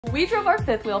We drove our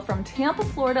fifth wheel from Tampa,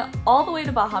 Florida all the way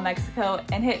to Baja Mexico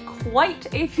and hit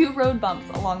quite a few road bumps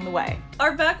along the way.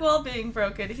 Our back wall being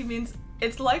broken, he means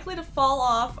it's likely to fall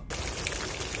off.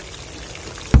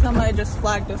 Somebody just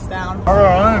flagged us down. Our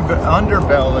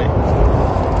underbelly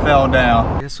fell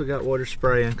down. Guess we got water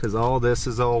spraying because all this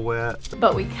is all wet.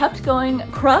 But we kept going,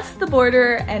 crossed the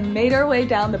border, and made our way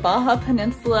down the Baja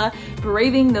Peninsula,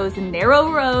 braving those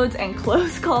narrow roads and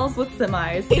close calls with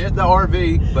semis. Hit the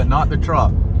RV, but not the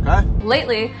truck, okay?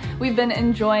 Lately, we've been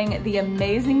enjoying the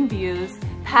amazing views,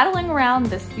 paddling around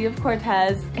the Sea of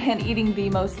Cortez, and eating the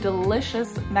most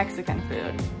delicious Mexican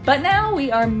food. But now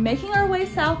we are making our way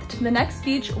south to the next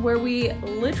beach where we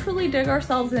literally dig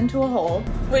ourselves into a hole.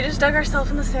 We just dug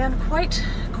ourselves in the sand quite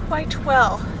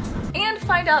well. And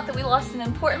find out that we lost an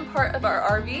important part of our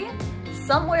RV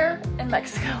somewhere in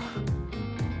Mexico.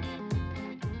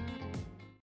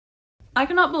 I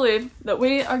cannot believe that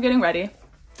we are getting ready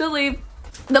to leave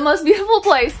the most beautiful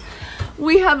place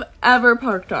we have ever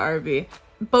parked our RV.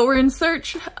 But we're in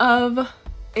search of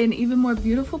an even more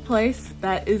beautiful place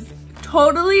that is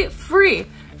totally free.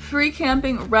 Free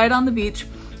camping right on the beach.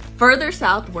 Further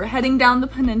south, we're heading down the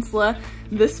peninsula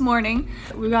this morning.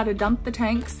 We gotta dump the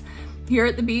tanks here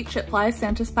at the beach at Playa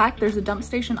Santos Pac. There's a dump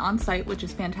station on site, which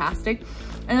is fantastic.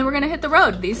 And then we're gonna hit the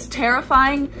road, these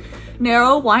terrifying,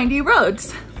 narrow, windy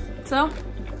roads. So,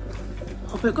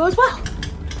 hope it goes well.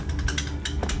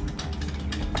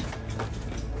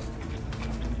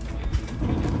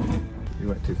 You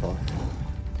went too far.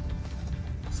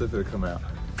 See if it'll come out.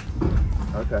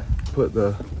 Okay. Put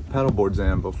the paddle boards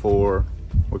in before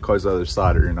we close the other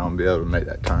side, or you're not gonna be able to make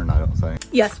that turn, I don't think.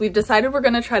 Yes, we've decided we're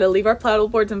gonna try to leave our paddle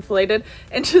boards inflated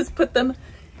and just put them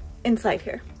inside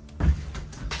here.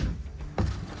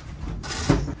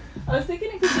 I was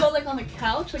thinking it could go like on the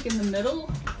couch, like in the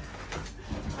middle.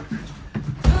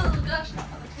 Oh gosh, not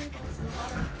on the table, it's in the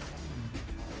water.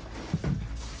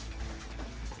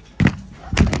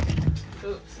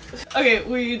 Oops. Okay,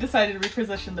 we decided to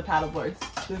reposition the paddle boards.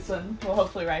 This one will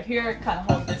hopefully right here, kind of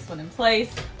hold this one in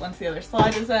place once the other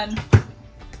slide is in.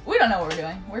 We don't know what we're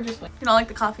doing. We're just waiting. You don't like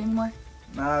the coffee anymore?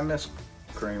 Nah, I miss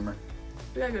creamer.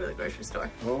 We gotta go to the grocery store.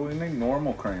 Well, we need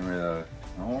normal creamer though.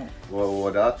 Oh, well,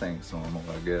 what I think is normal,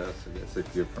 I guess. I guess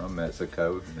if you're from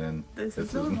Mexico, then this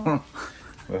is normal.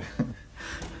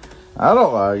 I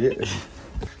don't like it.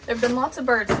 There have been lots of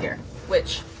birds here,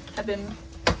 which have been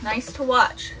nice to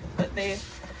watch, but they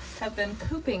have been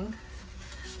pooping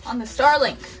on the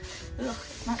Starlink. Ugh,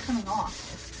 it's not coming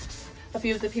off. A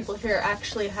few of the people here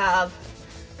actually have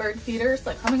bird feeders,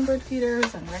 like hummingbird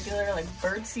feeders and regular like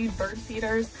birdseed bird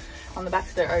feeders on the backs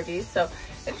of their RVs. So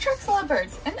it attracts a lot of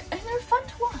birds, and they're fun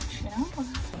to watch, you know?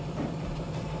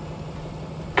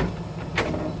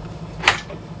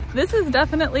 This is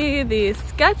definitely the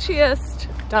sketchiest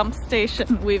dump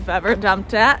station we've ever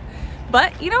dumped at,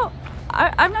 but you know,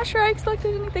 I'm not sure I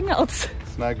expected anything else.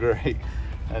 It's not great.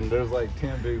 And there's like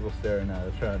 10 people staring at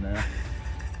us right now.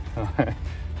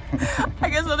 I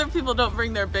guess other people don't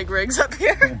bring their big rigs up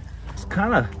here. It's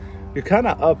you're kind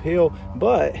of uphill,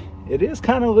 but it is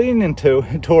kind of leaning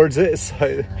towards it.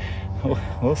 So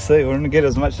we'll see. We're gonna get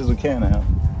as much as we can out.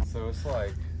 So it's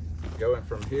like going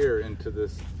from here into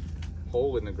this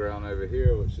hole in the ground over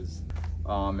here, which is,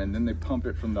 and then they pump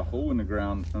it from the hole in the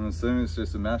ground. I'm assuming it's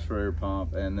just a macerator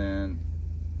pump, and then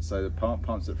so the pump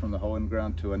pumps it from the hole in the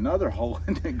ground to another hole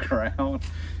in the ground,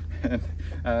 and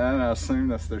I assume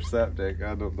that's their septic.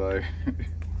 I don't know.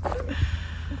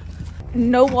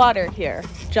 No water here,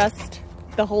 just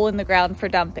the hole in the ground for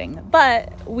dumping.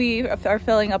 But we are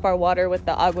filling up our water with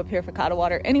the agua purificada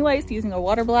water anyways, using a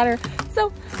water bladder,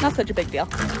 so not such a big deal.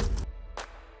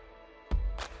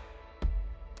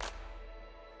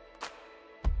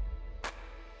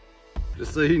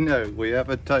 Just so you know, we have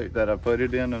a tote that I put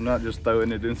it in. I'm not just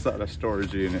throwing it inside a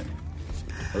storage unit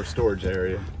or storage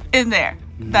area. In there.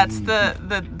 That's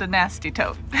the nasty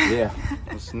tote. Yeah,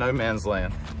 it's no man's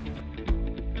land.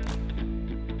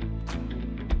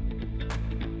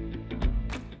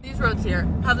 These roads here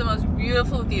have the most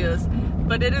beautiful views,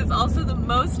 but it is also the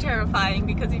most terrifying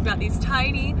because you've got these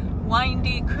tiny,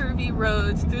 windy, curvy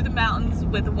roads through the mountains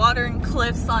with water and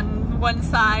cliffs on one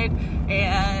side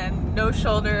and no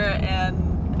shoulder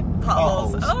and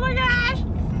potholes. Oh my gosh!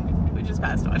 We just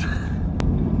passed one.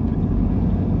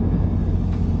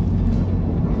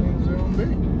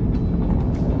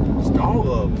 Just all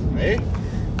of them, eh?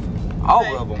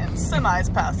 All of them. And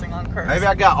semis passing on curves. Maybe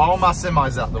I got all my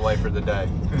semis out the way for the day.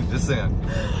 Just saying.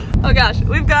 Oh gosh,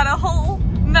 we've got a whole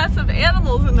mess of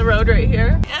animals in the road right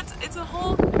here. It's a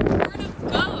whole herd of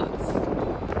goats.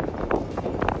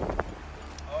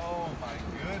 Oh my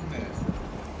goodness.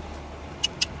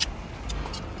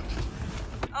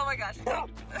 gosh.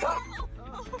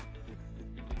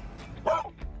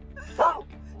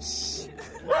 Shh.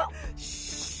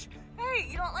 Shh. Hey,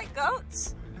 you don't like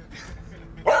goats?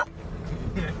 Yeah,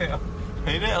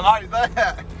 he didn't like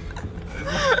that.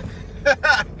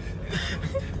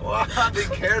 Why did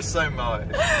he care so much?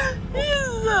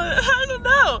 I don't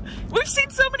know. We've seen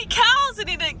so many cows and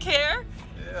he didn't care.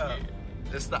 Yeah,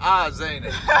 it's the eyes, ain't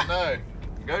it? I know.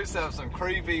 Goats have some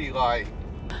creepy, like,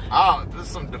 oh, there's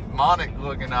some demonic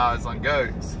looking eyes on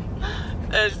goats.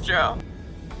 That's true.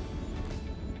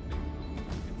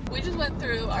 We just went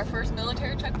through our first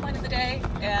military checkpoint of the day,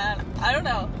 and I don't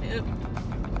know.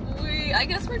 I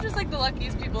guess we're just like the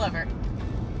luckiest people ever.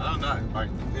 I don't know. Like,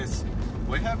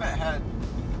 we haven't had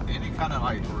any kind of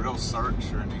like real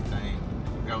search or anything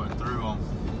going through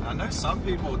them. I know some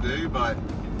people do, but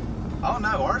I don't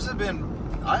know. Ours have been.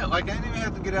 I didn't even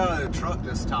have to get out of the truck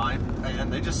this time,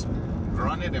 and they just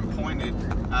grunted and pointed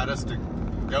at us to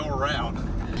go around.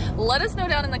 Let us know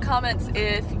down in the comments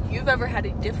if you've ever had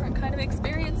a different kind of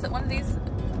experience at one of these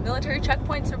military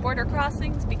checkpoints or border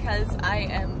crossings, because I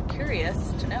am curious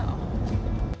to know.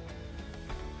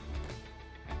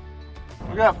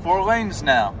 We got 4 lanes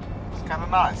now. It's kind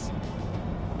of nice.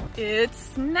 It's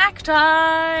snack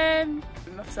time!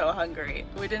 I'm so hungry.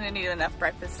 We didn't eat enough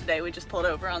breakfast today. We just pulled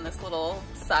over on this little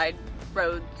side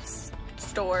road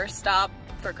store stop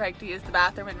for Craig to use the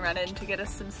bathroom and run in to get us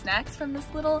some snacks from this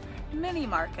little mini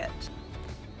market.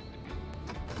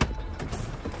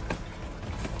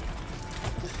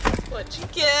 What'd you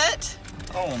get?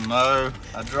 Oh no,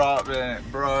 I dropped it and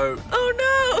it broke. Oh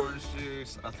no! Orange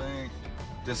juice, I think.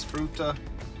 Disfruta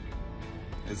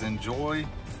is enjoy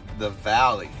the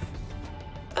valley.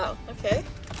 Oh, okay.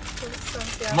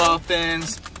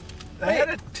 Muffins. They had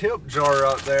a tip jar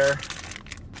up there.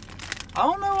 I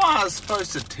don't know why I was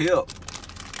supposed to tip.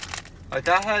 Like,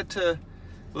 I had to,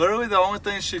 literally the only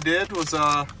thing she did was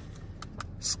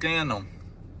scan them.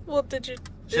 Well, she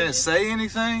didn't say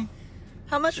anything.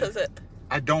 How much was it?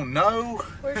 I don't know.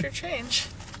 Where's your change?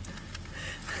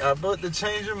 I put the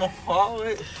change in my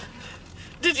wallet.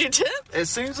 Did you tip? It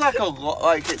seems like a lot,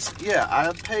 like it's, yeah,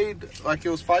 I paid, like it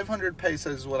was 500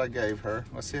 pesos is what I gave her.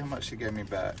 Let's see how much she gave me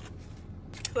back.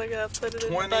 I gotta put it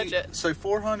in the budget. So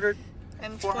 400?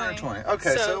 And 420.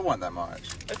 Okay, so it wasn't that much.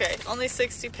 Okay, only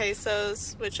 60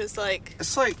 pesos, which is like,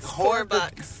 it's like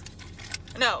 $4.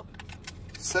 No.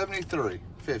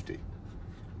 73.50.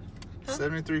 Huh?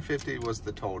 73.50 was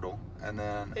the total, and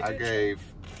then I gave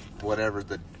whatever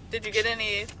the. Did you get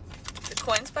any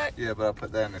coins back? Yeah, but I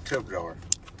put that in the tip jar.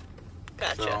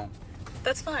 Gotcha. So,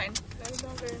 that's fine. That was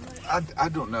not very much. I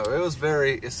don't know. It was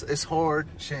very. It's hard.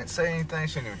 She didn't say anything.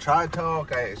 She didn't even try to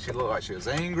talk. She looked like she was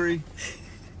angry.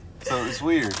 So it was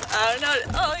weird. I don't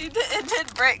know. Oh, it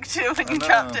did break too when you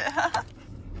dropped it.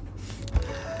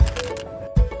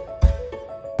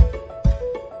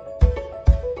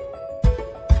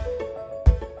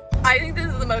 I think this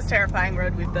is the most terrifying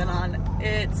road we've been on.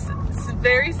 It's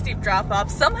very steep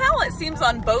drop-offs. Somehow it seems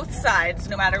on both sides,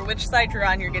 no matter which side you're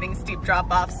on, you're getting steep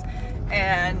drop-offs,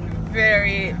 and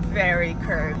very, very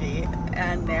curvy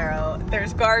and narrow.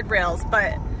 There's guardrails,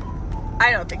 but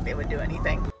I don't think they would do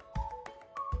anything.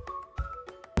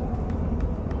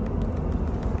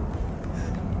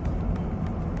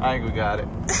 I think we got it.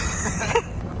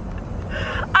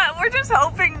 We're just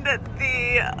hoping that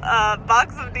the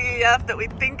box of DEF that we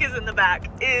think is in the back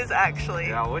is actually.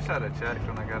 Yeah, I wish I'd have checked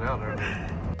when I got out earlier.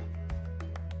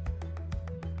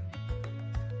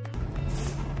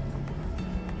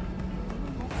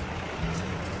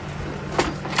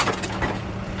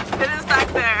 It is back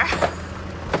there.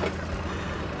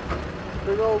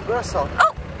 Big old grasshopper. Oh!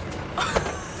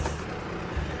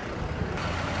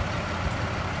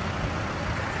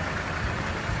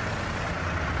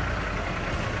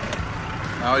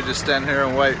 Now we just stand here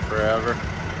and wait forever.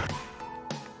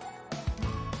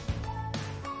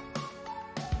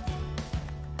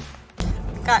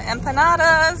 Got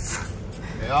empanadas.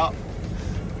 Yeah.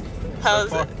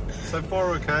 How's it? So far,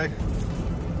 okay.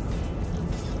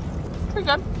 Pretty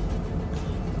good.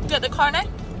 You got the carne?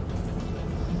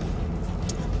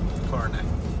 Carne. I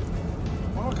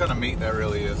wonder what kind of meat that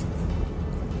really is.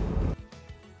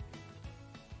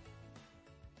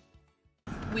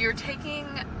 We are taking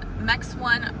Mex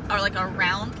 1 or like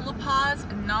around La Paz,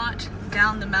 not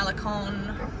down the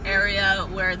Malecon area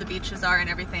where the beaches are and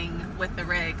everything with the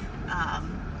rig.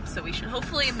 So we should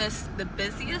hopefully miss the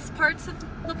busiest parts of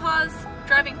La Paz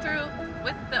driving through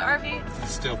with the RV.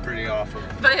 It's still pretty awful.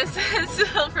 But it's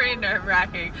still pretty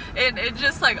nerve-wracking. It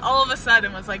just like all of a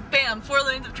sudden was like bam, 4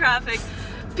 lanes of traffic,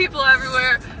 people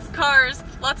everywhere, cars,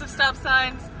 lots of stop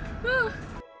signs. Woo.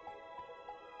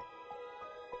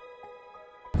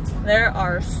 There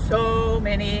are so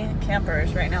many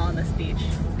campers right now on this beach.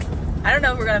 I don't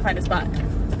know if we're gonna find a spot.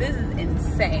 This is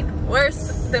insane.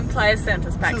 Where's the Playa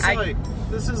Santa's pack?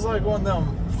 This is like one of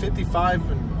them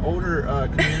 55 and older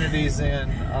communities in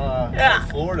like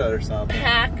Florida or something.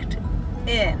 Packed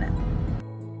in.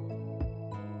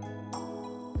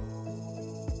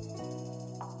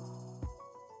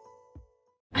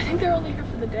 I think they're only here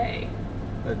for the day.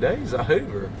 The day's a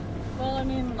hoover. Well, I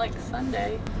mean, like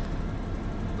Sunday.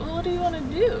 Well, what do you want to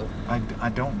do? I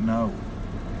don't know.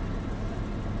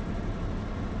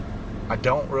 I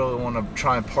don't really want to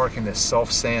try and park in this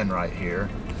soft sand right here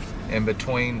in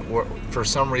between, for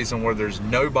some reason, where there's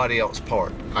nobody else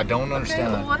parked. I don't understand.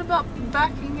 Okay, well, what about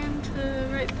backing into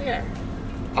right there?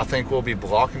 I think we'll be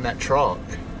blocking that truck.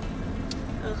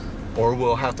 Ugh. Or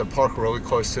we'll have to park really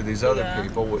close to these other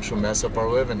people, which will mess up our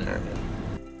living area.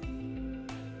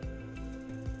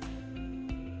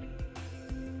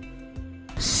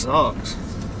 Sucks.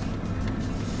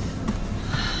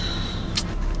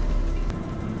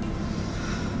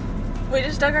 We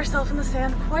just dug ourselves in the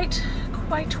sand quite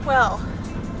well.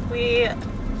 We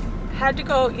had to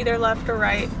go either left or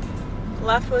right.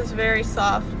 Left was very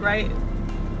soft, right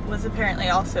was apparently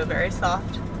also very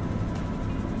soft.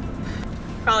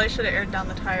 Probably should have aired down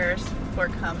the tires before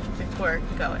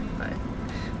going, but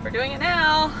we're doing it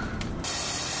now.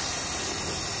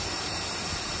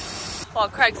 While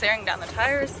Craig's airing down the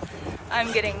tires,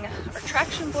 I'm getting our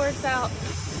traction boards out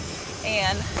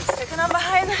and sticking them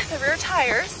behind the rear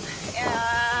tires,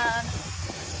 and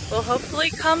we'll hopefully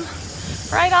come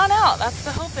right on out. That's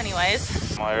the hope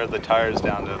anyways. I'll air the tires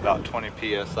down to about 20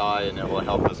 PSI and it will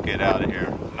help us get out of here.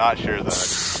 I'm not sure though.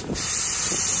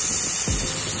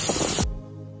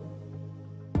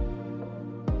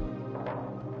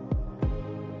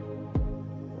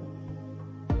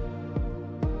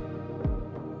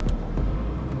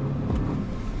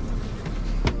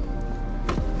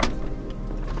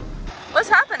 What's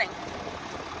happening?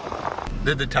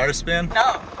 Did the tire spin?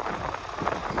 No.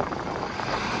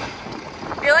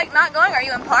 You're like not going? Are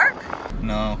you in park?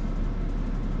 No.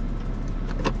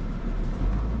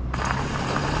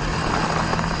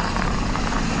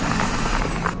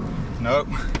 Nope.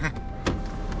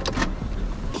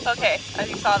 Okay, as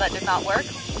you saw, that did not work,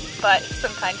 but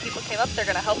some kind people came up. They're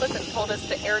gonna help us and told us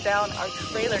to air down our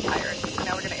trailer tires. So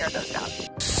now we're gonna air those down.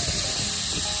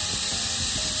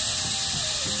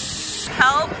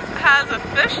 Help has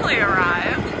officially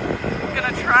arrived. I'm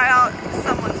gonna try out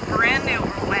someone's brand new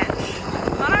winch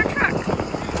on our truck.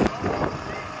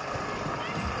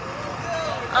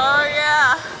 Oh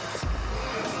yeah,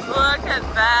 look at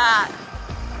that.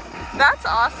 That's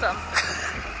awesome.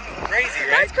 Crazy,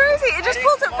 right? That's crazy. It just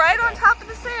pulls it right on top of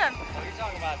the sand. Oh, you're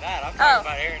talking about that. I'm talking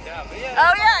about airing down. But yeah.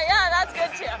 Oh yeah, that's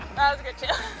good too. That was good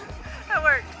too. That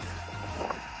worked.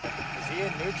 Is he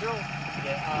in neutral?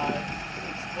 Yeah.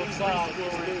 He's loose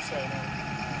right now.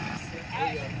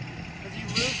 Because you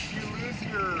lose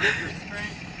your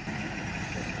strength.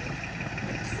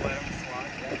 Just let him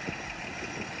slide.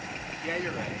 Yeah,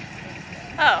 you're right.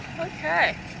 Oh, okay.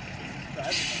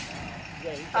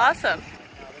 Awesome.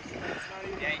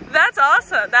 That's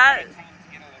awesome. That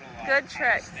good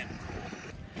trick.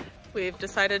 We've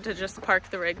decided to just park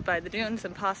the rig by the dunes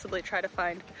and possibly try to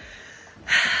find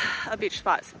a beach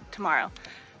spot tomorrow.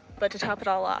 But to top it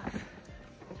all off,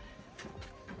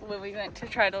 when we went to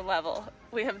try to level,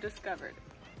 we have discovered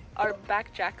our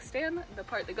back jack stand, the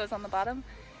part that goes on the bottom,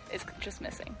 is just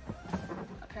missing.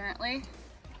 Apparently,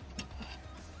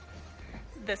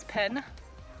 this pin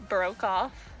broke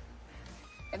off,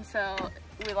 and so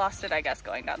we lost it, I guess,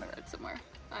 going down the road somewhere.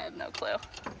 I have no clue.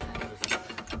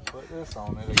 Just put this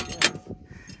on it again.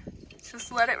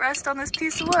 Just let it rest on this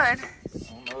piece of wood. I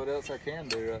don't know what else I can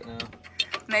do right now.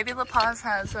 Maybe La Paz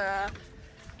has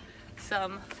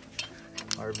some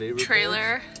RV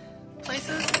trailer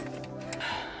places.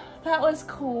 That was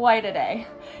quite a day.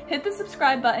 Hit the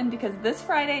subscribe button because this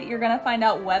Friday you're gonna find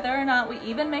out whether or not we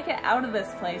even make it out of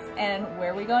this place and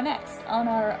where we go next on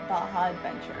our Baja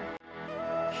adventure.